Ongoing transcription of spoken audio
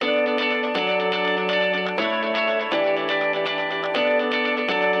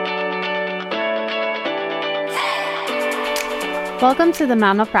Welcome to the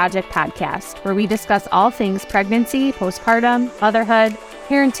Mama Project podcast, where we discuss all things pregnancy, postpartum, motherhood,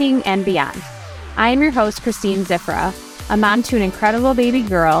 parenting, and beyond. I am your host, Christine Zifra, a mom to an incredible baby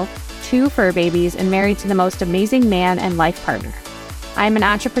girl, 2 fur babies, and married to the most amazing man and life partner. I am an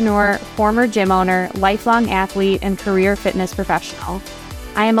entrepreneur, former gym owner, lifelong athlete, and career fitness professional.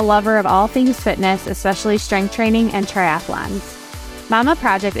 I am a lover of all things fitness, especially strength training and triathlons. Mama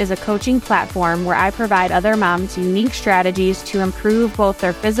Project is a coaching platform where I provide other moms unique strategies to improve both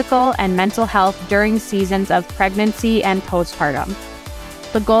their physical and mental health during seasons of pregnancy and postpartum.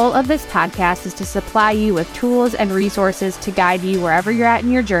 The goal of this podcast is to supply you with tools and resources to guide you wherever you're at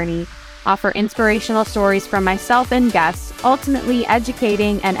in your journey, offer inspirational stories from myself and guests, ultimately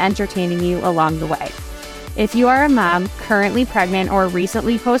educating and entertaining you along the way. If you are a mom, currently pregnant, or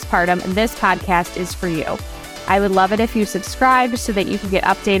recently postpartum, this podcast is for you. I would love it if you subscribed so that you can get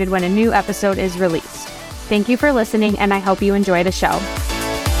updated when a new episode is released. Thank you for listening, and I hope you enjoy the show.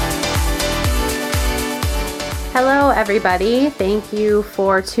 Hello, everybody. Thank you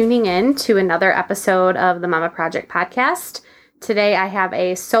for tuning in to another episode of the Mama Project podcast. Today, I have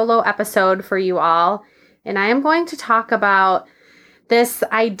a solo episode for you all, and I am going to talk about this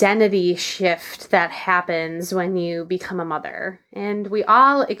identity shift that happens when you become a mother. And we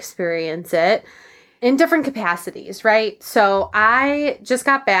all experience it in different capacities, right? So I just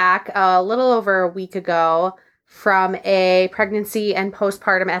got back a little over a week ago from a pregnancy and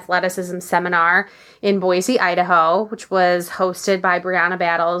postpartum athleticism seminar in Boise, Idaho, which was hosted by Brianna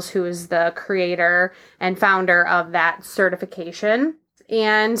Battles, who is the creator and founder of that certification.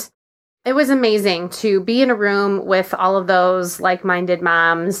 And it was amazing to be in a room with all of those like-minded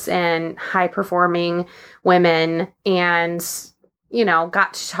moms and high-performing women and,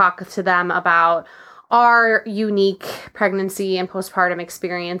 got to talk to them about our unique pregnancy and postpartum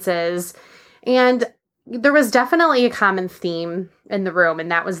experiences. And there was definitely a common theme in the room,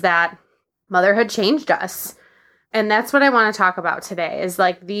 and that was that motherhood changed us. And that's what I want to talk about today is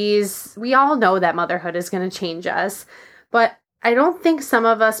we all know that motherhood is going to change us, but I don't think some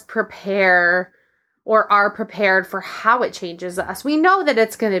of us prepare or are prepared for how it changes us. We know that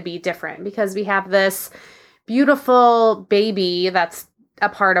it's going to be different because we have this beautiful baby that's a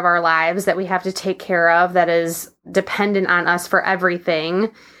part of our lives that we have to take care of that is dependent on us for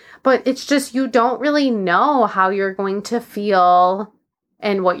everything. But it's just, you don't really know how you're going to feel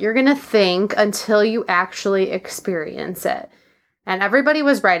and what you're going to think until you actually experience it. And everybody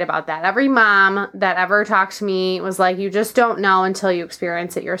was right about that. Every mom that ever talked to me was like, you just don't know until you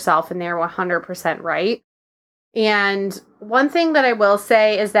experience it yourself. And they're 100% right. And one thing that I will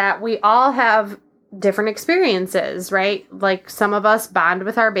say is that we all have different experiences, right? Like some of us bond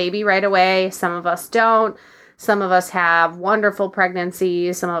with our baby right away. Some of us don't. Some of us have wonderful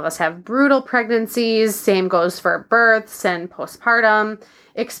pregnancies. Some of us have brutal pregnancies. Same goes for births and postpartum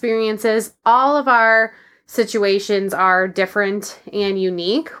experiences. All of our situations are different and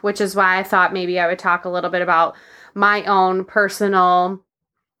unique, which is why I thought maybe I would talk a little bit about my own personal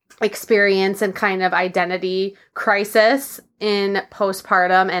experience and kind of identity crisis in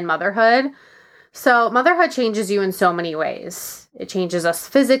postpartum and motherhood. So motherhood changes you in so many ways. It changes us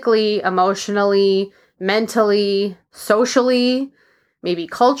physically, emotionally, mentally, socially, maybe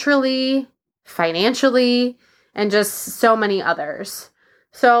culturally, financially, and just so many others.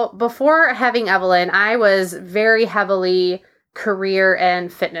 So before having Evelyn, I was very heavily career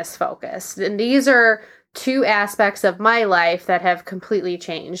and fitness focused. And these are 2 aspects of my life that have completely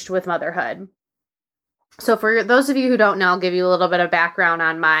changed with motherhood. So for those of you who don't know, I'll give you a little bit of background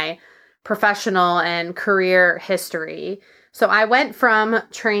on my professional and career history. So I went from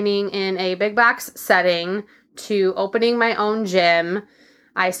training in a big box setting to opening my own gym.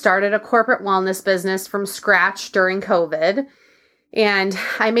 I started a corporate wellness business from scratch during COVID. And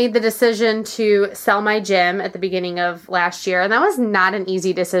I made the decision to sell my gym at the beginning of last year. And that was not an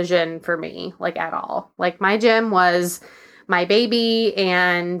easy decision for me, at all. My gym was my baby,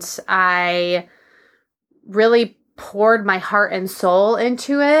 and I really poured my heart and soul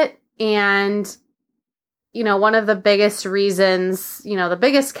into it. And, one of the biggest reasons, the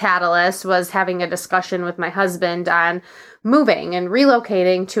biggest catalyst was having a discussion with my husband on moving and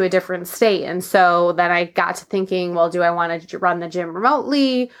relocating to a different state. And so then I got to thinking, well, do I want to run the gym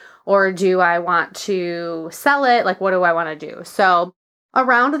remotely, or do I want to sell it? What do I want to do? So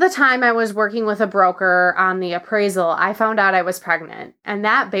around the time I was working with a broker on the appraisal, I found out I was pregnant. And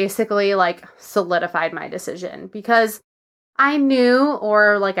that basically solidified my decision, because I knew,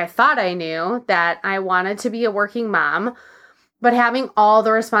 or I thought I knew, that I wanted to be a working mom, but having all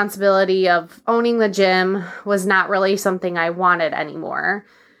the responsibility of owning the gym was not really something I wanted anymore.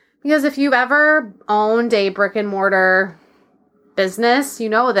 Because if you've ever owned a brick and mortar business, you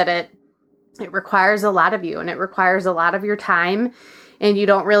know that it requires a lot of you and it requires a lot of your time, and you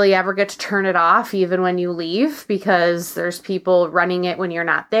don't really ever get to turn it off even when you leave, because there's people running it when you're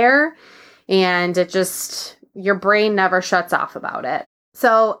not there, and your brain never shuts off about it.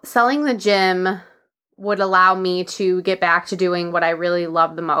 So selling the gym would allow me to get back to doing what I really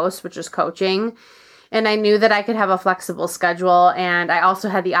love the most, which is coaching. And I knew that I could have a flexible schedule. And I also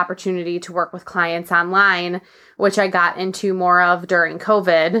had the opportunity to work with clients online, which I got into more of during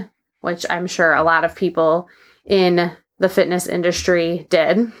COVID, which I'm sure a lot of people in the fitness industry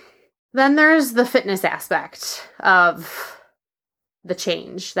did. Then there's the fitness aspect of the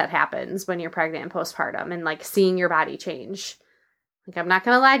change that happens when you're pregnant and postpartum, and like seeing your body change. Like, I'm not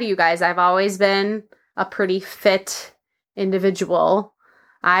going to lie to you guys. I've always been a pretty fit individual.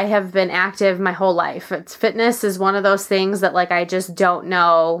 I have been active my whole life. Fitness is one of those things that like, I just don't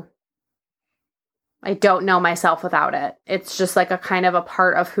know. I don't know myself without it. It's just like a kind of a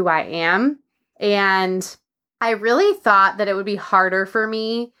part of who I am. And I really thought that it would be harder for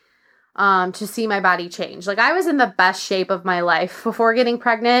me to see my body change. Like, I was in the best shape of my life before getting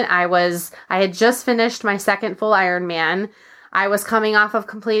pregnant. I had just finished my second full Ironman. I was coming off of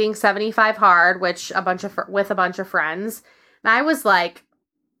completing 75 hard, with a bunch of friends. And I was like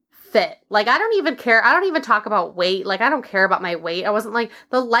fit. Like, I don't even care. I don't even talk about weight. Like, I don't care about my weight. I wasn't like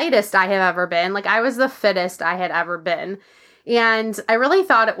the lightest I have ever been. Like, I was the fittest I had ever been. And I really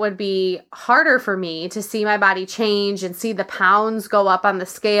thought it would be harder for me to see my body change and see the pounds go up on the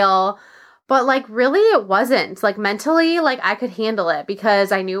scale. But like, really, it wasn't. Like, mentally, like, I could handle it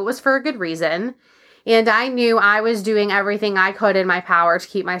because I knew it was for a good reason. And I knew I was doing everything I could in my power to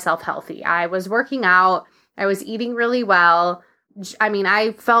keep myself healthy. I was working out. I was eating really well. I mean,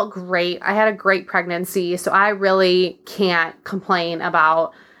 I felt great. I had a great pregnancy. So I really can't complain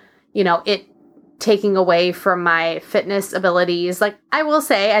about, it taking away from my fitness abilities. Like, I will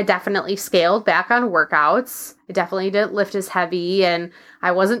say I definitely scaled back on workouts. I definitely didn't lift as heavy, and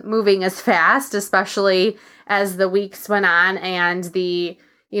I wasn't moving as fast, especially as the weeks went on and the,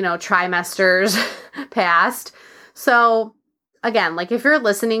 trimesters passed. So again, like, if you're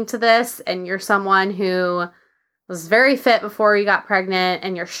listening to this and you're someone who was very fit before you got pregnant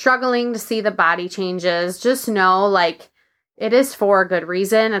and you're struggling to see the body changes, just know, like, it is for a good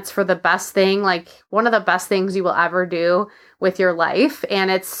reason. It's for the best thing, like one of the best things you will ever do with your life. And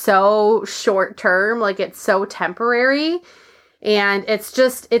it's so short term, like it's so temporary. And it's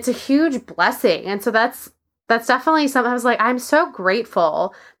a huge blessing. And so that's definitely something I was like, I'm so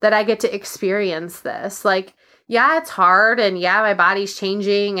grateful that I get to experience this. Like, yeah, it's hard. And yeah, my body's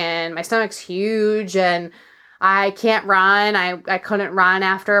changing and my stomach's huge and I can't run. I couldn't run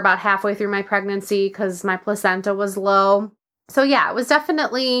after about halfway through my pregnancy because my placenta was low. So yeah, it was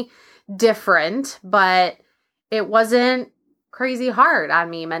definitely different, but it wasn't crazy hard on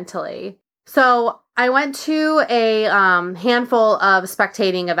me mentally. So I went to a handful of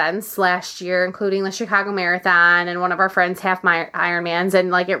spectating events last year, including the Chicago Marathon and one of our friends' half Ironmans,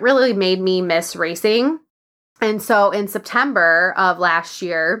 and like, it really made me miss racing. And so in September of last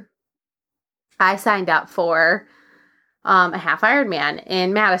year, I signed up for a half Ironman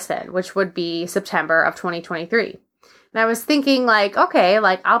in Madison, which would be September of 2023. And I was thinking like, okay,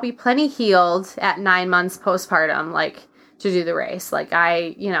 like I'll be plenty healed at 9 months postpartum, like to do the race. Like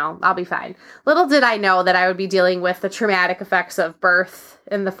I'll be fine. Little did I know that I would be dealing with the traumatic effects of birth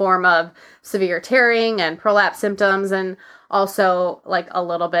in the form of severe tearing and prolapse symptoms, and also like a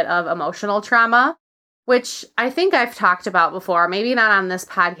little bit of emotional trauma, which I think I've talked about before, maybe not on this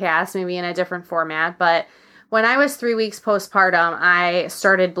podcast, maybe in a different format, but when I was 3 weeks postpartum, I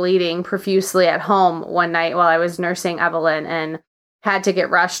started bleeding profusely at home one night while I was nursing Evelyn and had to get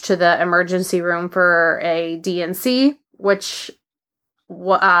rushed to the emergency room for a D&C, which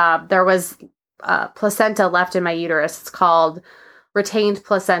there was placenta left in my uterus. It's called retained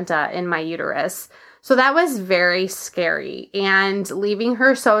placenta in my uterus. So that was very scary. And leaving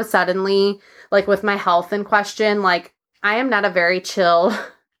her so suddenly, like with my health in question, like I am not a very chill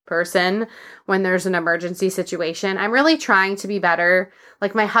person when there's an emergency situation. I'm really trying to be better.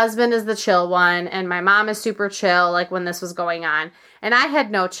 Like my husband is the chill one and my mom is super chill, like when this was going on. And I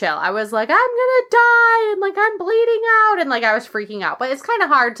had no chill. I was like, I'm gonna die and like I'm bleeding out and like I was freaking out. But it's kind of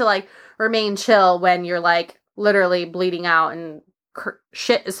hard to like remain chill when you're like literally bleeding out and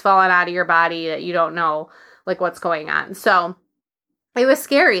shit is falling out of your body that you don't know like what's going on. So it was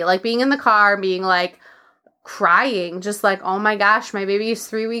scary, like being in the car, being like crying, just like, oh my gosh, my baby is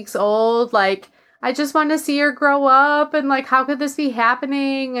 3 weeks old. Like, I just want to see her grow up and like, how could this be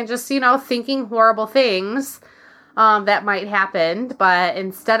happening? And just, thinking horrible things. that might happen. But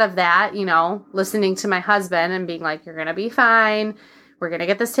instead of that, listening to my husband and being like, you're going to be fine. We're going to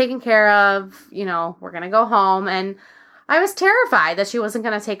get this taken care of. We're going to go home. And I was terrified that she wasn't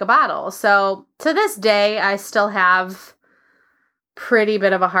going to take a bottle. So to this day, I still have pretty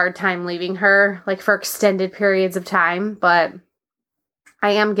bit of a hard time leaving her, like for extended periods of time, but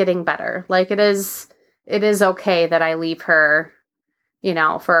I am getting better. Like it is okay that I leave her,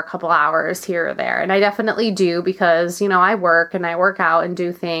 for a couple hours here or there. And I definitely do because, I work and I work out and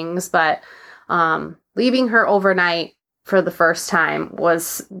do things, but leaving her overnight for the first time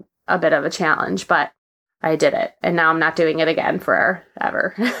was a bit of a challenge, but I did it. And now I'm not doing it again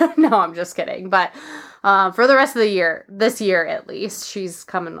forever. No, I'm just kidding. But for the rest of the year, this year at least, she's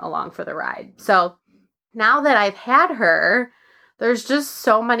coming along for the ride. So now that I've had her, there's just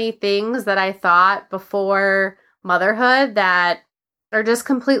so many things that I thought before motherhood that are just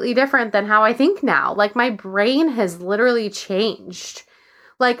completely different than how I think now. Like my brain has literally changed.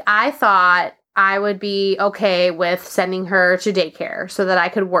 Like I thought I would be okay with sending her to daycare so that I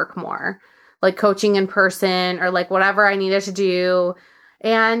could work more, like coaching in person or like whatever I needed to do.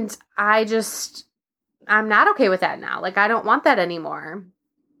 And I'm not okay with that now. Like I don't want that anymore.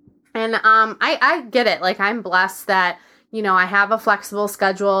 And I get it. Like I'm blessed that, I have a flexible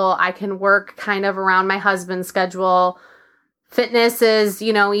schedule. I can work kind of around my husband's schedule. Fitness is,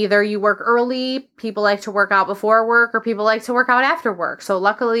 either you work early, people like to work out before work, or people like to work out after work. So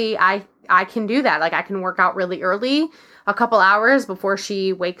luckily I can do that. Like I can work out really early, a couple hours before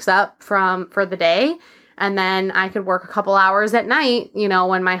she wakes up for the day. And then I could work a couple hours at night,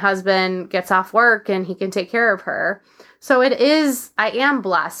 when my husband gets off work and he can take care of her. So I am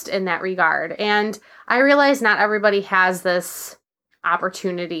blessed in that regard. And I realize not everybody has this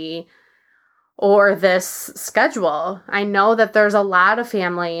opportunity or this schedule. I know that there's a lot of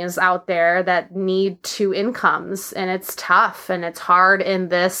families out there that need two incomes, and it's tough and it's hard in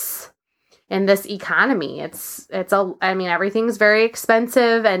this economy. Everything's very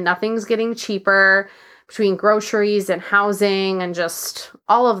expensive and nothing's getting cheaper between groceries and housing and just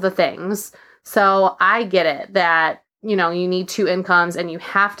all of the things. So I get it that, you need two incomes and you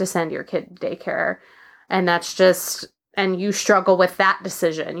have to send your kid to daycare. And and you struggle with that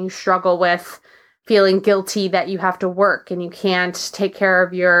decision. You struggle with feeling guilty that you have to work and you can't take care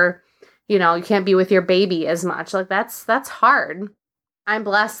of you can't be with your baby as much. Like that's hard. I'm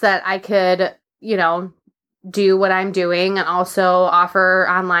blessed that I could, do what I'm doing and also offer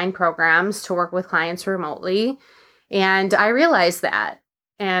online programs to work with clients remotely. And I realized that,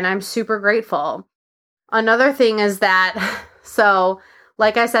 and I'm super grateful. Another thing is that, so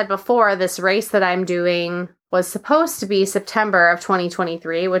like I said before, this race that I'm doing was supposed to be September of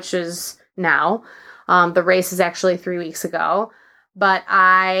 2023, which is now. The race is actually 3 weeks ago, but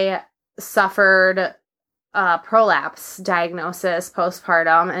I suffered a prolapse diagnosis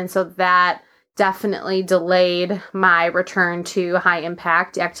postpartum. And so that definitely delayed my return to high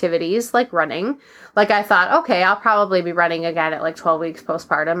impact activities like running. Like I thought, okay, I'll probably be running again at like 12 weeks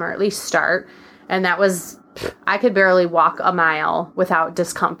postpartum, or at least start. And I could barely walk a mile without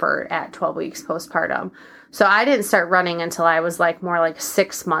discomfort at 12 weeks postpartum. So I didn't start running until I was more like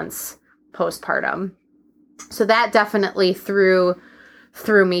 6 months postpartum. So that definitely threw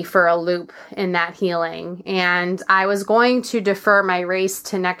me for a loop in that healing. And I was going to defer my race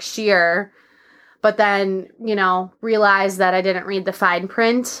to next year, but then, realized that I didn't read the fine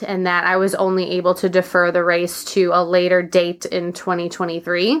print and that I was only able to defer the race to a later date in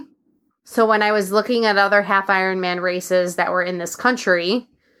 2023. So when I was looking at other half Ironman races that were in this country,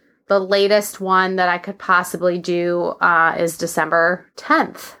 the latest one that I could possibly do is December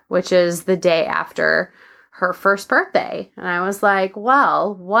 10th, which is the day after her first birthday. And I was like,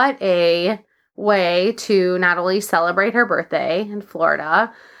 well, what a way to not only celebrate her birthday in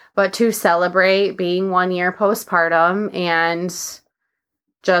Florida, but to celebrate being 1 year postpartum and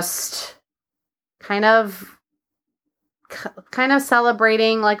just kind of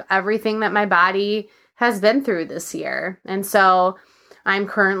celebrating like everything that my body has been through this year. And so I'm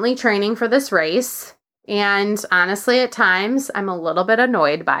currently training for this race. And honestly, at times I'm a little bit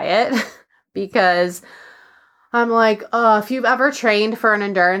annoyed by it because I'm like, oh, if you've ever trained for an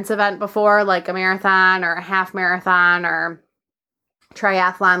endurance event before, like a marathon or a half marathon or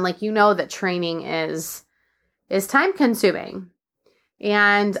triathlon, that training is time consuming.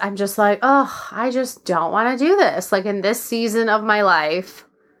 And I'm just like, oh, I just don't want to do this. Like in this season of my life,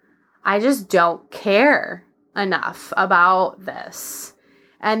 I just don't care enough about this.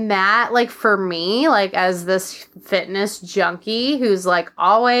 And that, for me, as this fitness junkie who's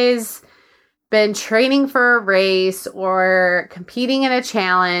always been training for a race or competing in a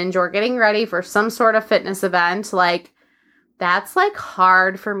challenge or getting ready for some sort of fitness event, like that's like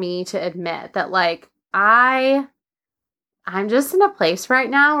hard for me to admit that like I'm just in a place right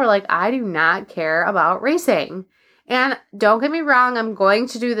now where like I do not care about racing. And don't get me wrong, I'm going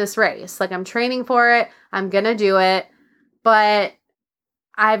to do this race. Like I'm training for it. I'm going to do it. But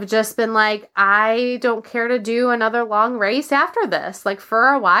I've just been like, I don't care to do another long race after this, like for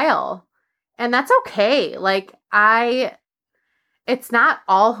a while. And that's okay. Like it's not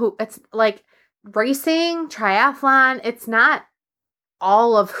it's like racing, triathlon, it's not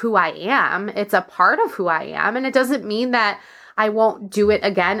all of who I am. It's a part of who I am. And it doesn't mean that I won't do it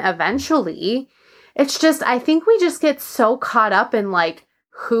again eventually. It's just, I think we just get so caught up in like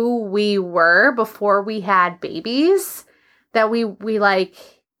who we were before we had babies that we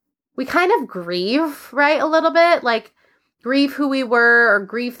kind of grieve, right? A little bit, like grieve who we were or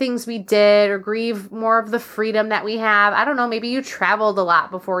grieve things we did or grieve more of the freedom that we have. I don't know, maybe you traveled a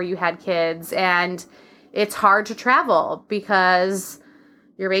lot before you had kids and it's hard to travel because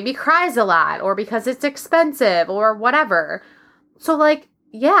your baby cries a lot or because it's expensive or whatever. So like,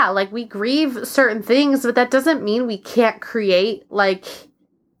 yeah, like we grieve certain things, but that doesn't mean we can't create like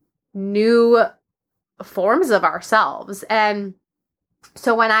new forms of ourselves. And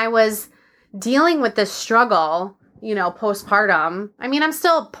so when I was dealing with this struggle, postpartum, I mean, I'm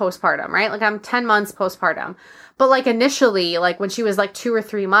still postpartum, right? Like I'm 10 months postpartum, but like initially, like when she was like 2 or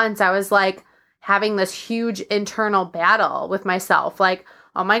 3 months, I was like having this huge internal battle with myself. Like,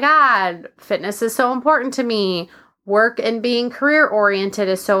 oh my God, fitness is so important to me. Work and being career oriented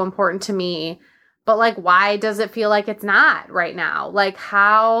is so important to me. But like, why does it feel like it's not right now? Like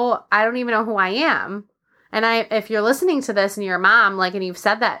I don't even know who I am. And if you're listening to this and you're a mom, like, and you've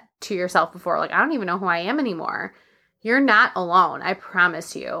said that to yourself before, like, I don't even know who I am anymore. You're not alone. I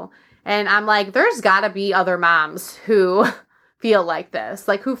promise you. And I'm like, there's gotta be other moms who feel like this,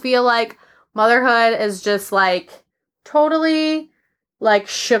 like who feel like motherhood is just like totally like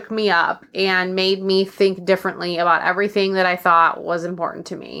shook me up and made me think differently about everything that I thought was important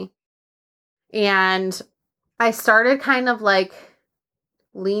to me. And I started kind of like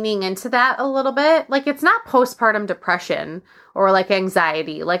leaning into that a little bit. Like it's not postpartum depression or like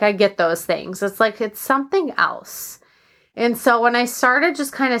anxiety. Like I get those things. It's like it's something else. And so when I started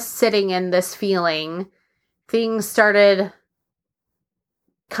just kind of sitting in this feeling, things started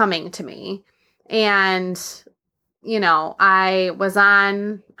coming to me. And I was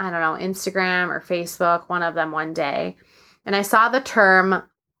on, I don't know, Instagram or Facebook, one of them one day, and I saw the term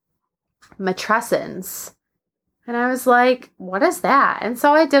matrescence. And I was like, what is that? And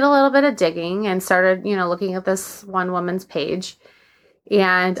so I did a little bit of digging and started, looking at this one woman's page.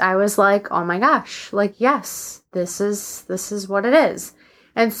 And I was like, oh my gosh, like, yes, this is what it is.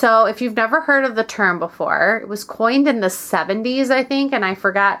 And so if you've never heard of the term before, it was coined in the 70s, I think. And I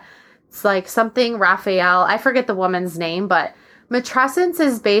forgot, it's like something Raphael, I forget the woman's name, but matrescence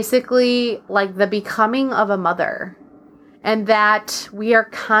is basically like the becoming of a mother. And that we are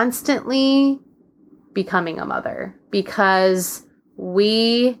constantly becoming a mother because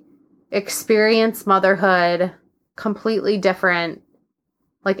we experience motherhood completely different,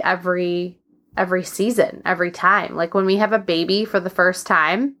 like every season, every time. Like when we have a baby for the first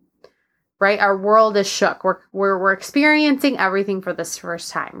time, right? Our world is shook. We're experiencing everything for this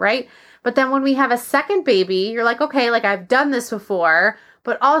first time, right? But then when we have a second baby, you're like, okay, like I've done this before,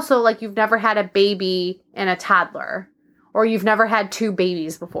 but also like you've never had a baby and a toddler, or you've never had 2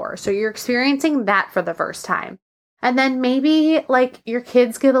 babies before. So you're experiencing that for the first time. And then maybe like your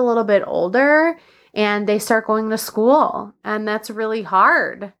kids get a little bit older and they start going to school, and that's really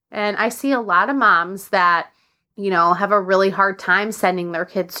hard. And I see a lot of moms that, have a really hard time sending their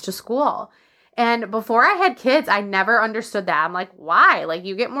kids to school. And before I had kids, I never understood that. I'm like, why? Like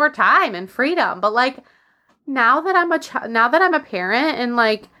you get more time and freedom. But like now that I'm a parent and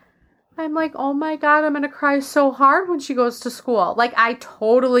like, I'm like, oh my God, I'm going to cry so hard when she goes to school. Like I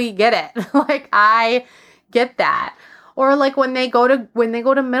totally get it. Like I get that. Or like when they go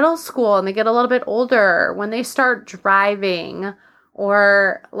to middle school and they get a little bit older, when they start driving,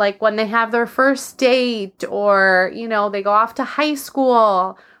 or like when they have their first date, or, they go off to high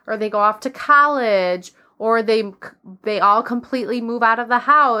school, or they go off to college, or they all completely move out of the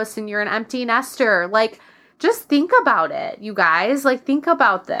house and you're an empty nester. Like, just think about it, you guys. Like, think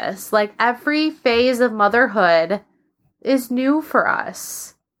about this. Like, every phase of motherhood is new for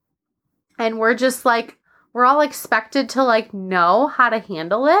us. And we're just like, we're all expected to like know how to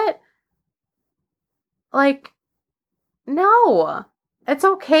handle it. Like, no, it's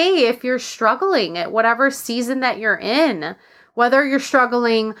okay if you're struggling at whatever season that you're in. whether you're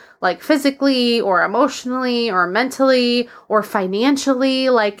struggling like physically or emotionally or mentally or financially,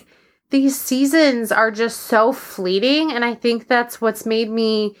 like these seasons are just so fleeting. And I think that's what's made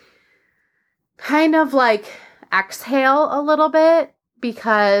me kind of like exhale a little bit,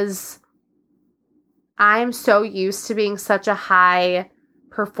 because I'm so used to being such a high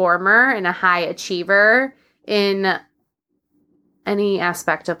performer and a high achiever in any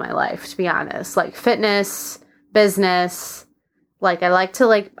aspect of my life, to be honest, like fitness, business. Like I like to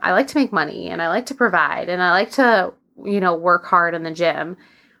make money, and I like to provide, and I like to, work hard in the gym.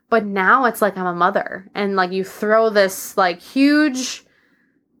 But now it's like I'm a mother, and like you throw this like huge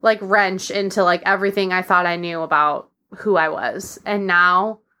like wrench into like everything I thought I knew about who I was. And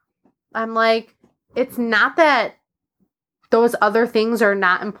now I'm like, it's not that those other things are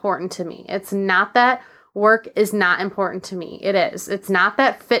not important to me. It's not that work is not important to me. It is. It's not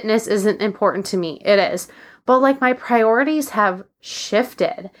that fitness isn't important to me. It is. But like my priorities have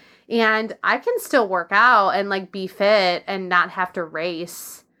shifted, and I can still work out and like be fit and not have to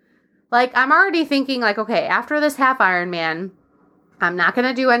race. Like I'm already thinking like, okay, after this half Ironman, I'm not going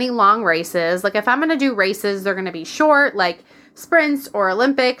to do any long races. Like if I'm going to do races, they're going to be short, like sprints or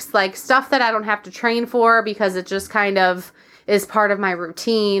Olympics, like stuff that I don't have to train for because it just kind of is part of my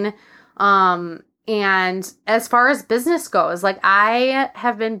routine. And as far as business goes, like I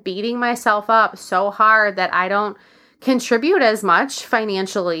have been beating myself up so hard that I don't contribute as much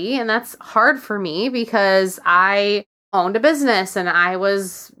financially. And that's hard for me because I owned a business and I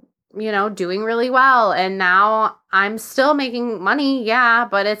was, doing really well. And now I'm still making money. Yeah.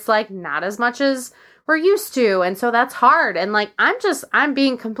 But it's like not as much as we're used to. And so that's hard. And like, I'm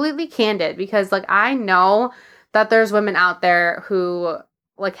being completely candid because like, I know that there's women out there who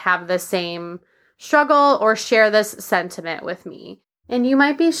like have the same struggle or share this sentiment with me. And you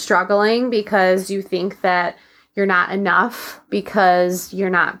might be struggling because you think that you're not enough because you're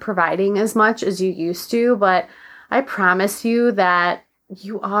not providing as much as you used to. But I promise you that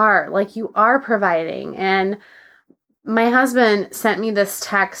you are providing. And my husband sent me this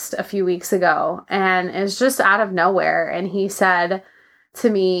text a few weeks ago, and it's just out of nowhere. And he said to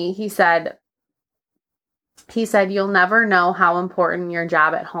me, he said, you'll never know how important your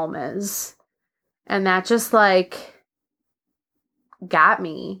job at home is. And that just like got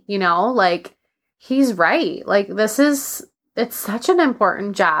me, like he's right. Like it's such an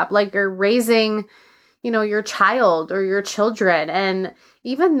important job. Like you're raising, your child or your children. And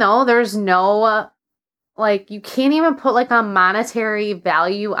even though there's no, like you can't even put like a monetary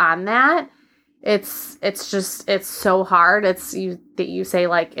value on that. It's so hard. You say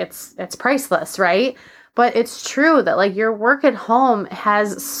like it's priceless, right? But it's true that like your work at home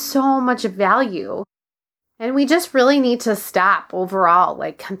has so much value. And we just really need to stop overall,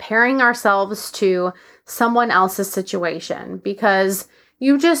 like comparing ourselves to someone else's situation, because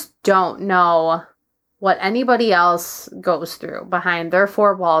you just don't know what anybody else goes through behind their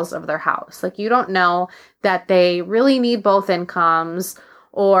four walls of their house. Like you don't know that they really need both incomes,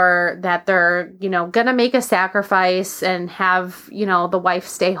 or that they're, going to make a sacrifice and have, the wife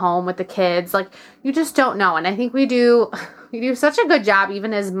stay home with the kids. Like you just don't know. And I think we do such a good job,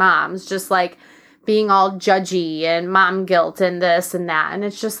 even as moms, just like being all judgy and mom guilt and this and that. And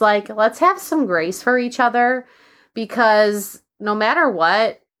it's just like, let's have some grace for each other, because no matter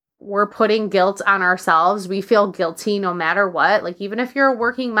what, we're putting guilt on ourselves. We feel guilty no matter what. Like even if you're a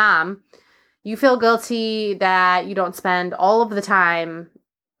working mom, you feel guilty that you don't spend all of the time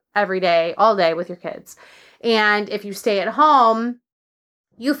every day, all day with your kids. And if you stay at home,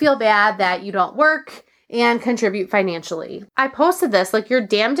 you feel bad that you don't work and contribute financially. I posted this, like you're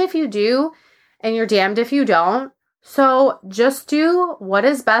damned if you do and you're damned if you don't. So just do what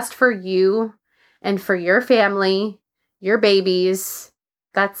is best for you and for your family, your babies.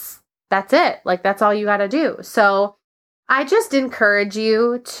 That's it. Like that's all you got to do. So I just encourage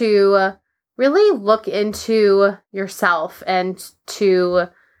you to really look into yourself and to,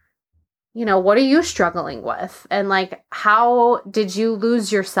 what are you struggling with? And like, how did you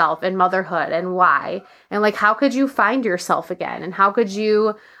lose yourself in motherhood and why? And like, how could you find yourself again? And how could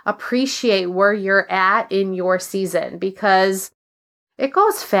you appreciate where you're at in your season? Because it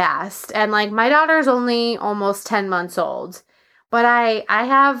goes fast. And like, my daughter's only almost 10 months old, but I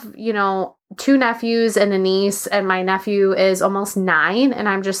have, two nephews and a niece, and my nephew is almost 9. And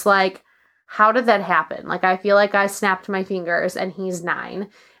I'm just like, how did that happen? Like, I feel like I snapped my fingers and he's 9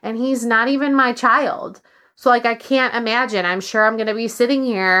 and he's not even my child. So like, I can't imagine. I'm sure I'm going to be sitting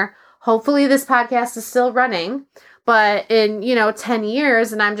here. Hopefully this podcast is still running, but in, 10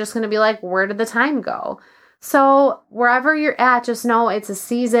 years, and I'm just going to be like, where did the time go? So wherever you're at, just know it's a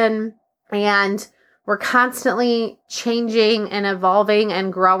season, and we're constantly changing and evolving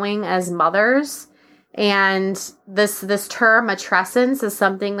and growing as mothers. And this term matrescence is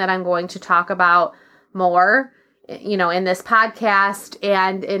something that I'm going to talk about more, in this podcast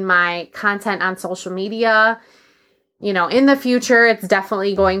and in my content on social media. In the future, it's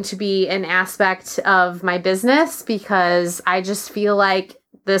definitely going to be an aspect of my business because I just feel like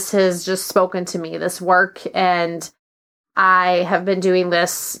this has just spoken to me, this work. And I have been doing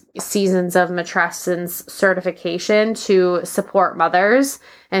this seasons of matrescence certification to support mothers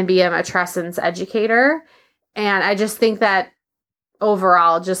and be a matrescence educator. And I just think that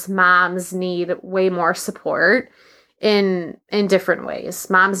overall, just moms need way more support in different ways.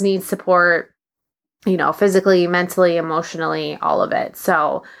 Moms need support, physically, mentally, emotionally, all of it.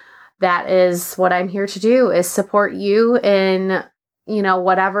 So that is what I'm here to do, is support you in,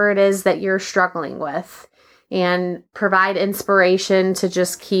 whatever it is that you're struggling with, and provide inspiration to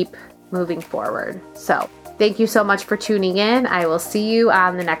just keep moving forward. So thank you so much for tuning in. I will see you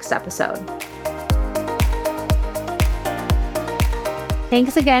on the next episode.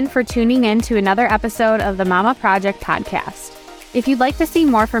 Thanks again for tuning in to another episode of the Mama Project podcast. If you'd like to see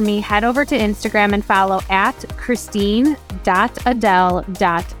more from me, head over to Instagram and follow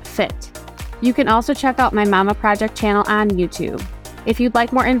 @christine.adele.fit. You can also check out my Mama Project channel on YouTube. If you'd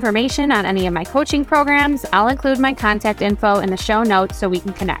like more information on any of my coaching programs, I'll include my contact info in the show notes so we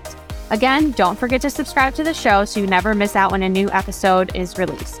can connect. Again, don't forget to subscribe to the show so you never miss out when a new episode is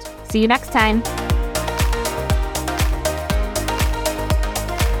released. See you next time.